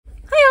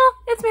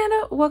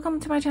welcome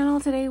to my channel.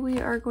 Today we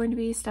are going to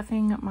be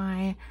stuffing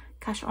my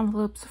cash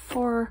envelopes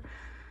for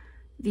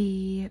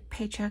the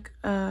paycheck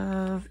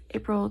of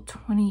April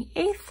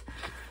 28th.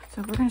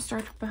 So we're going to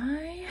start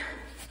by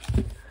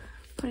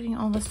putting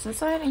all this to the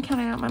side and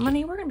counting out my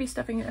money. We're going to be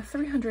stuffing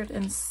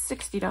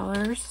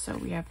 $360. So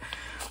we have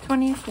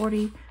 20,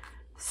 40,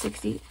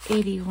 60,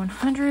 80,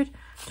 100,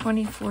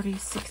 20, 40,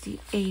 60,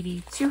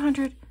 80,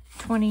 200,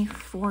 20,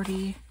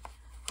 40,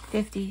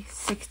 50,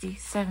 60,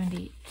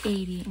 70,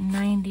 80,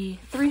 90,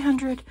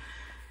 300,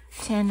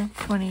 10,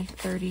 20,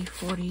 30,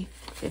 40,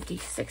 50,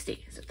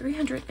 60. So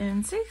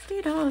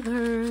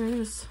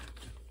 $360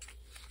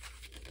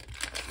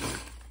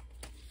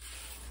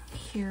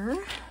 here.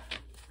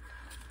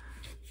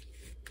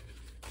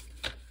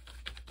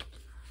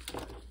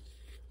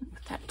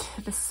 Put that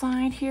to the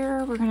side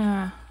here. We're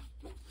gonna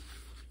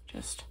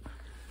just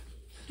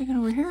stick it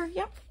over here.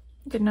 Yep,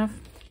 good enough.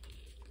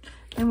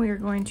 Then we are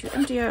going to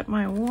empty out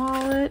my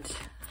wallet,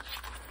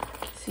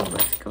 see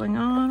what's going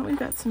on. We've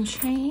got some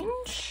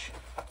change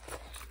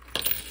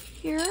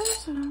here,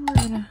 so we're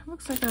gonna,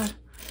 looks like a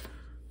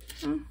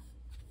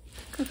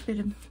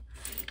good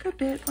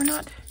bit. We're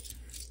not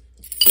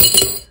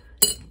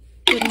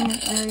getting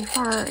very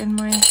far in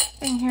my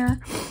thing here.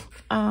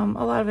 A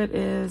lot of it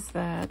is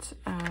that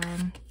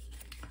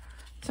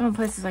some of the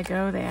places I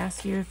go, they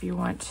ask you if you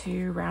want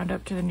to round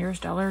up to the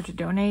nearest dollar to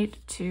donate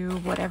to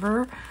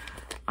whatever.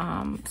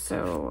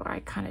 So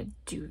I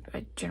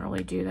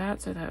generally do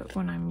that so that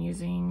when I'm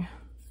using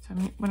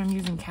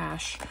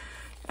cash,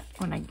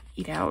 when I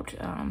eat out,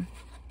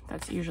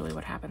 that's usually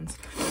what happens.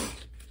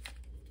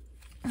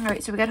 All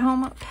right, so we got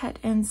home, pet,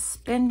 and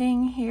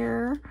spending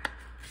here.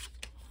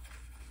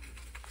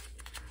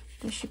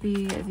 This should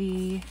be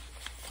the,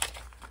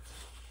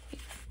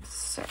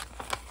 so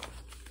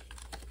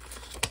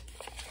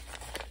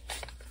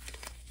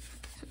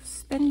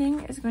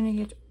spending is going to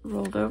get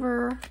rolled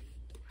over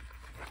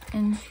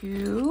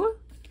into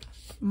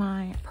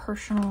my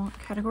personal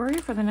category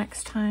for the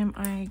next time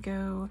I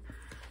go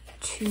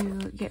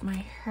to get my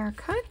hair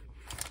cut.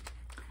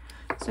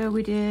 So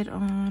we did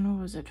on,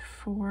 what was it,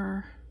 I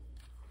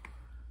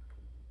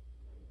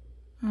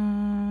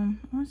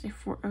want to say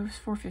it was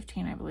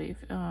 $4.15, I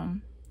believe.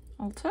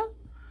 Ulta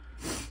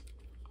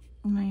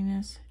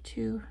minus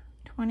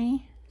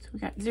 $2.20, so we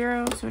got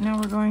 0. So now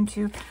we're going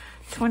to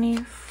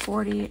 20,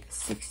 40,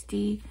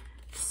 60,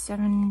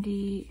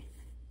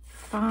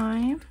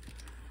 75.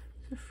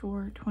 So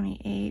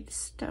 428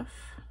 stuff.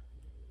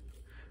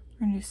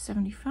 We're gonna do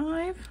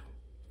 75.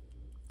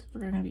 So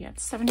we're gonna be at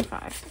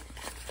 75.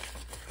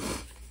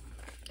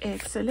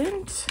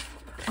 Excellent.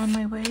 On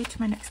my way to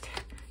my next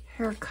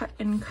haircut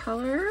in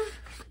color.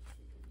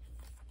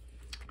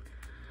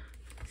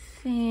 I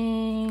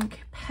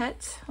think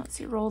pet. Let's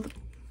see, roll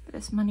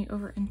this money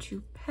over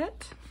into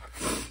pet.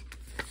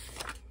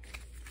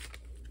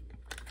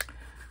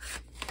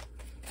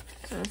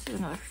 So this is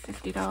another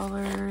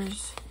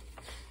 $50.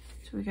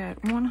 So we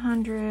got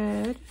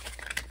 100.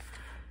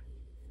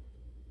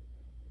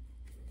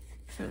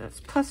 So that's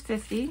plus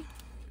 50.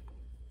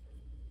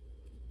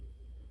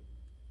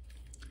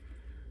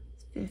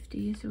 It's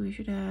 50. So we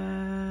should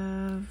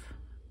have,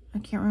 I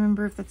can't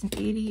remember if that's an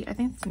 80. I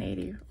think it's an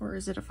 80, or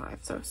is it a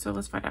 5? So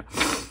let's find out.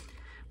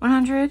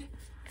 100,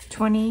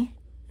 20,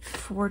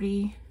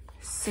 40,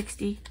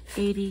 60,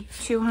 80,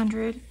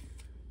 200.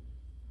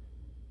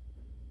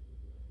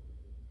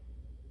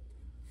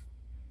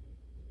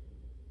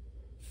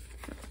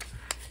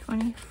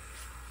 20,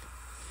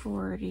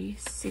 40,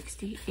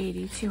 60,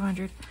 80,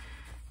 200,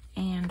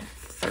 and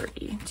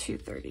 30,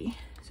 230.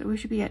 So we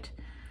should be at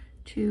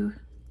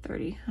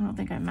 230. I don't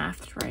think I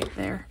mathed right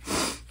there.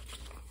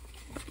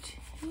 But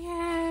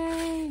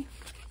yay!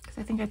 Because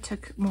I think I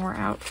took more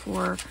out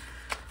for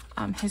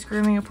his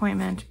grooming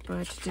appointment,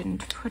 but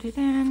didn't put it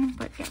in.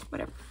 But yeah,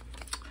 whatever.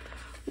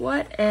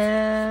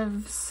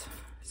 Whatevs.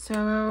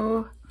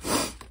 So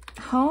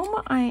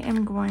home, I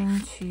am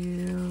going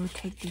to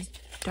take these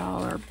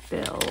dollar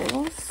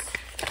bills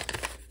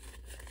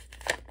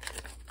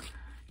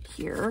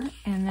here,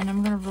 and then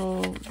I'm gonna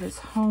roll this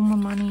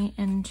home money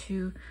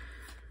into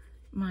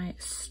my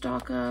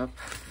stock up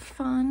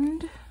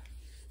fund.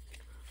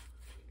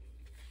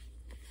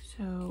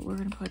 So we're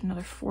gonna put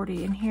another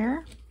 40 in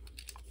here.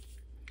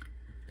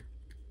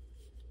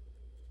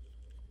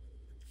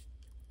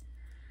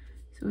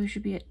 So we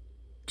should be at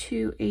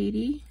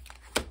 280.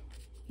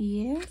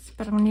 Yes,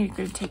 but I'm gonna need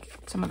to take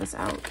some of this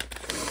out.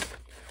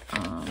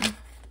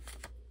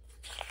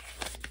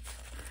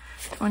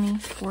 20,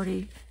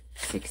 40,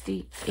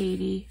 60,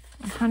 80,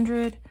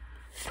 100,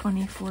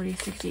 20, 40,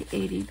 60,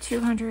 80,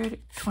 200,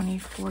 20,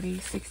 40,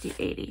 60,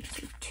 80.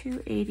 So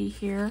 280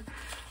 here.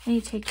 I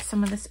need to take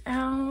some of this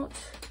out.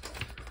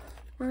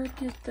 Where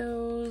did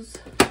those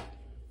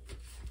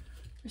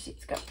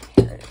receipts go?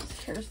 Here it is.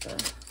 Here's the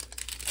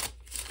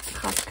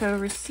Costco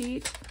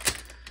receipt.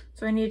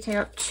 So I need to take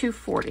out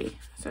 240.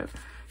 So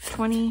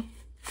 20,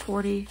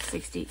 40,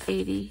 60,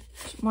 80,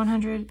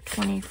 100,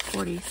 20,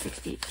 40,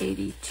 60,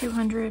 80,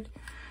 200,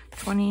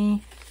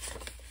 20,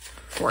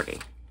 40.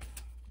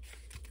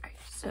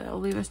 So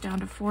it'll leave us down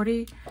to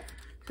 40.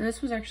 So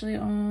this was actually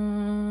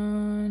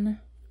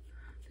on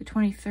the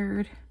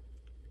 23rd.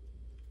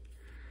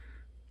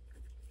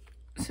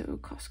 So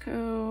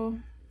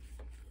Costco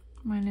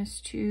minus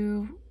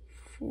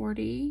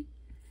 240,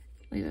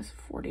 leave us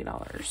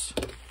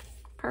 $40.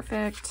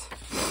 Perfect.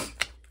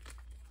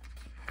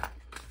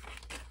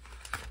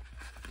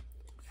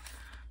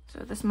 So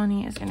this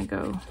money is going to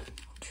go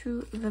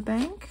to the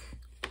bank.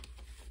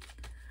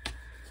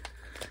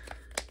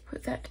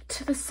 Put that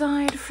to the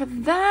side for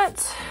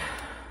that.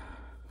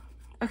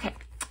 Okay,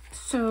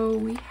 so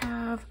we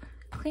have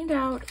cleaned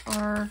out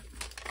our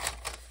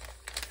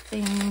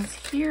things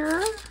here.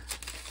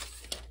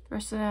 The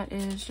rest of that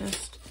is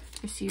just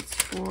receipts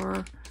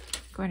for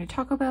going to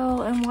Taco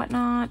Bell and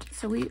whatnot.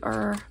 So we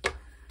are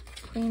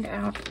cleaned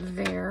out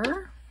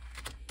there.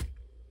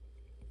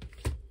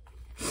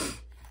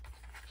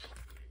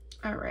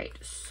 All right,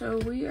 so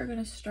we are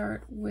going to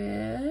start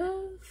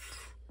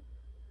with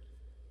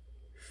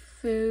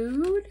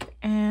food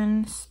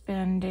and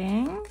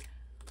spending.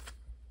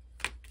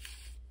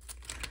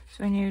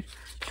 So we need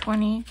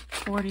 20,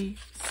 40,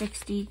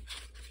 60,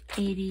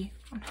 80,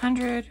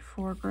 100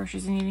 for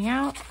groceries and eating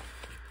out.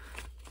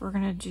 We're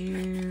going to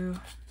do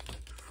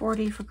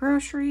 40 for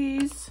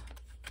groceries.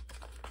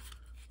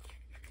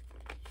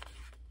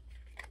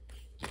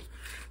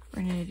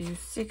 We're going to do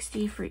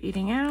 60 for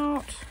eating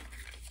out.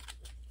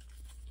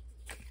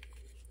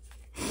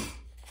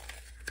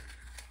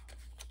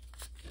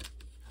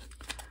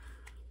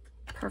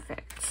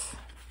 Perfect.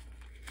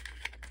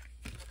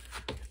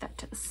 Put that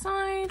to the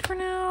side for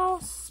now.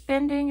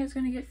 Spending is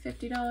going to get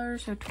 $50,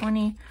 so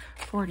 20,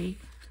 40,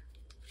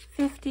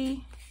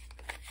 50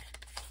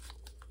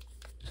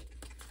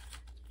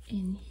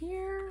 in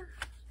here.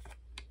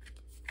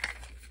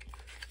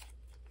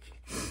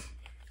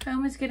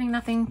 Home is getting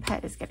nothing,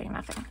 pet is getting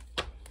nothing.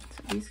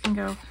 So these can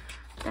go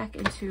back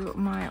into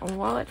my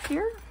wallet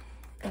here.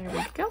 There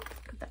we go.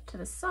 Put that to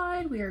the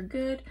side. We are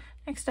good.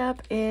 Next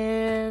up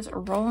is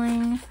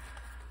rolling.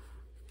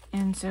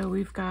 And so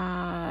we've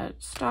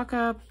got stock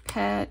up,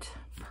 pet,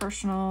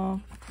 personal,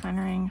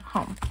 plannering,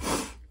 home.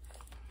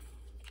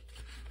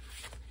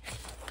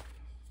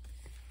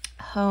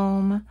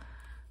 Home,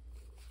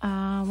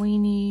 we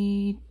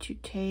need to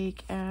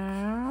take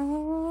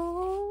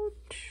out,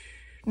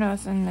 no,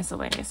 it's in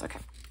miscellaneous, okay.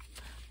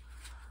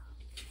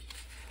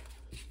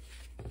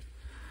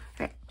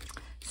 Okay,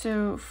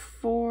 so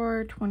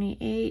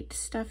 428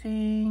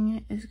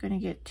 stuffing is gonna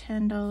get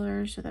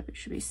 $10, so that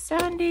should be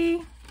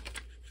 70.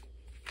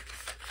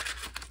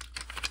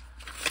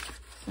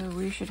 So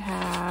we should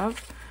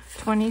have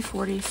 20,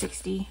 40,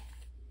 60,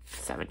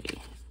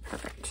 70.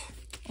 Perfect.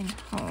 In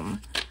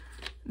home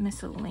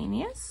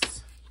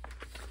miscellaneous.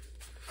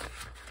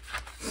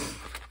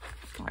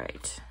 All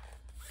right.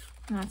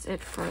 And that's it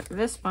for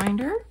this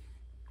binder.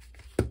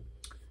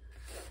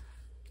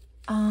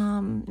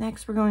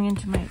 Next we're going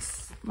into my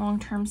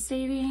long-term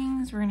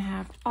savings. We're going to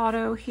have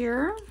auto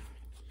here.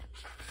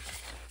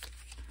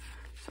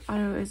 So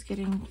auto is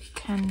getting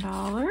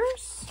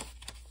 $10.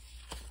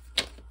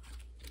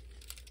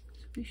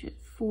 We should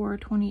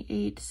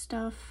 428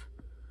 stuff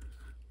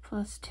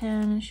plus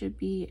 10 should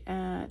be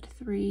at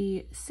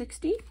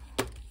 360.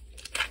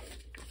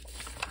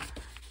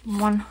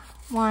 1,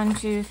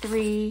 2,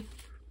 3,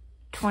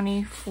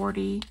 20,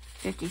 40,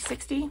 50,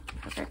 60.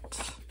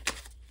 Perfect.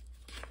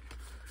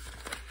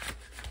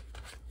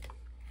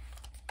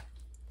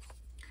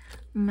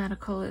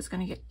 Medical is going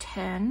to get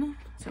 10,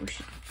 so we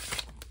should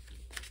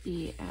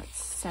be at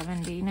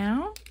 70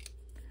 now.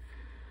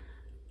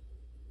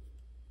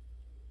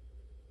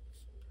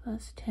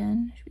 Plus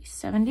 10 should be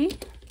 70.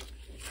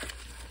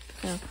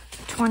 So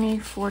 20,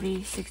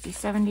 40, 60,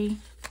 70.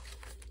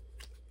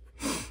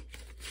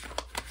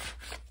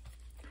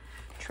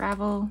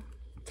 Travel,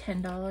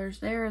 $10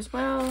 there as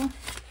well.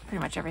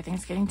 Pretty much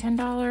everything's getting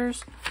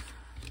 $10.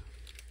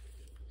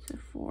 So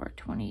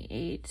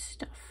 428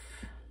 stuff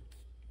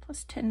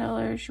plus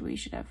 $10, we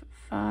should have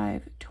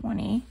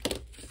 520.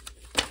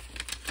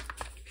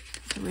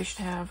 So we should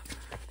have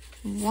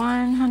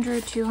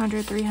 100,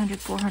 200, 300,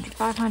 400,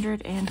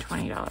 500, and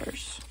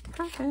 $20.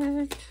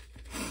 Perfect.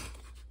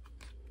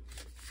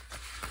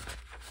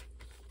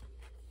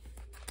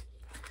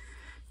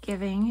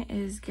 Giving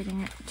is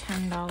getting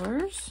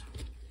 $10. So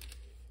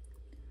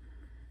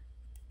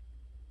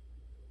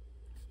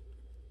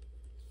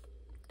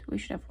we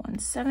should have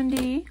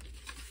 170.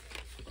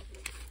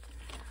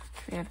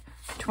 We have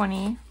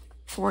 20,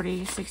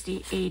 40,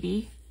 60,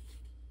 80.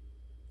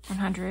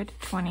 100,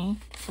 20,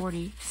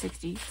 40,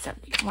 60,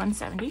 70,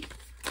 170.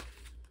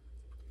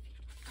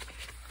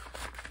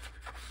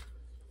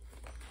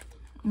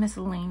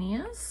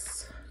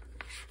 Miscellaneous.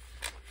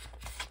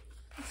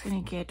 It's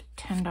gonna get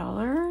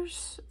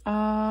 $10.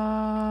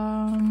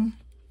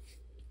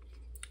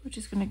 Which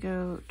is gonna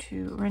go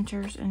to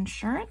renter's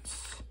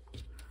insurance.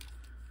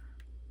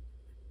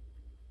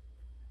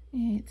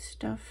 Need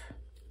stuff.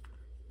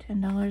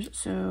 $10.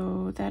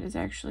 So that is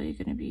actually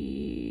gonna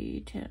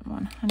be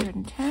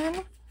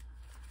 110.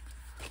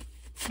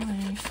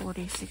 20,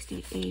 40,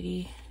 60,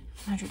 80,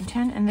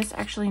 110, and this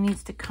actually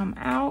needs to come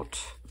out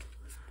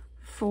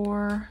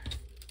for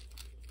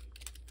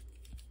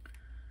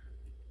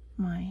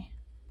my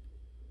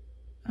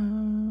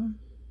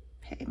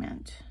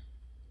payment.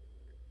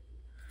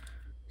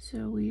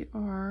 So we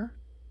are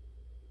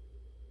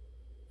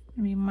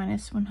gonna be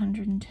minus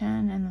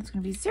 110, and that's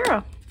gonna be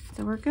 0.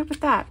 So we're good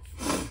with that.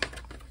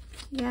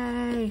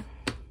 Yay.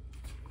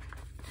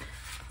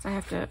 So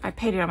I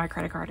paid it on my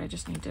credit card. I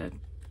just need to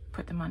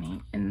put the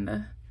money in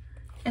the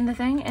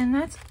thing, and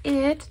that's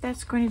it.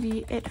 That's going to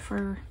be it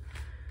for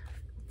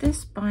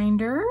this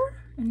binder.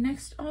 And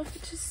next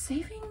off to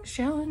saving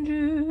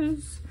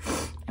challenges.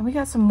 And we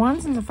got some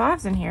 1s and some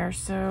 5s in here.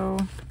 So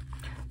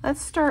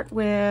let's start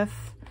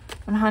with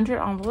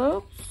 100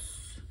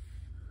 envelopes.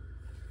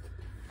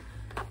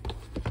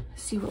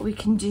 See what we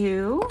can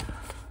do.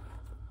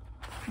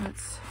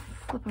 Let's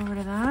flip over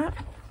to that.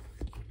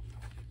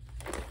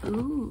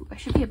 Ooh, I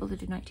should be able to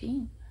do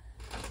 19.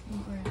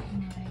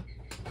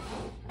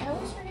 I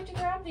always forget to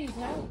grab these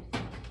now.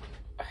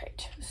 All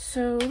right,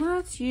 so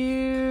let's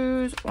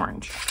use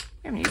orange.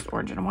 I haven't used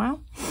orange in a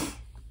while.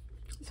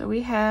 So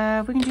we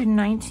can do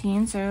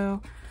 19.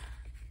 So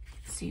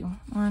let's see,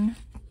 1,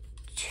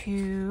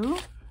 2,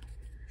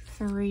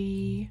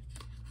 3,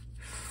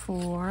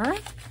 4. So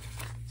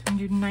we can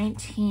do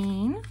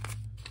 19.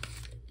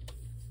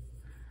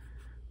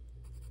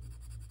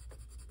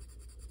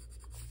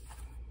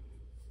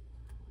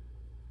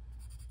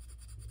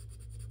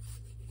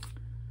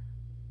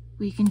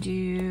 We can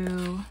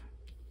do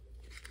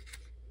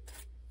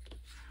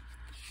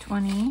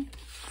 20,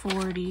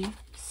 40,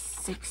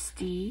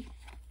 60,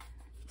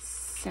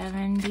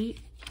 70,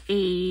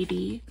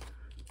 80,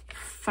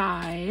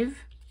 5,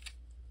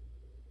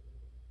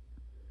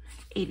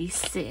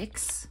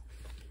 86. So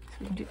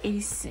we can do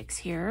 86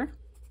 here.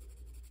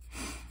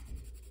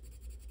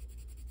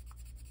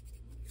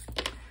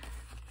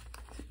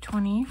 So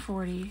 20,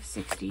 40,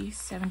 60,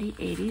 70,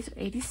 80, so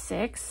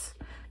 86.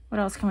 What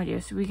else can we do?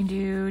 So we can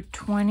do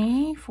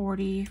 20,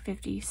 40,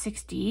 50,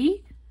 60.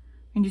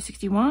 We can do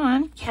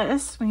 61.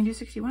 Yes, we can do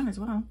 61 as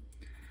well.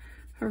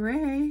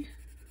 Hooray.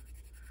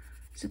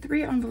 So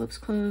 3 envelopes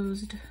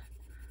closed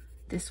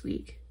this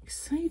week.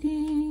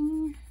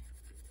 Exciting.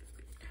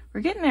 We're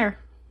getting there.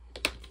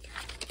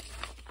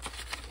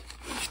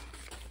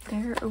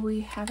 There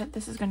we have it.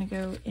 This is going to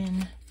go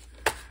in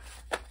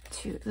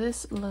to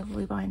this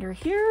lovely binder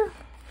here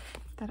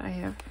that I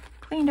have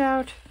cleaned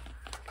out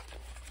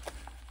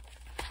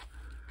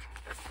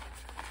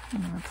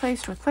and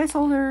replaced with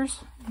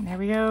placeholders. And there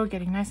we go,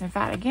 getting nice and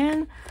fat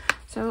again.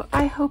 So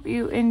I hope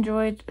you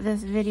enjoyed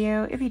this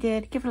video. If you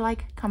did, give it a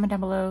like, comment down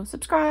below,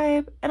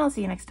 subscribe, and I'll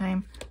see you next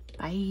time.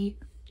 Bye.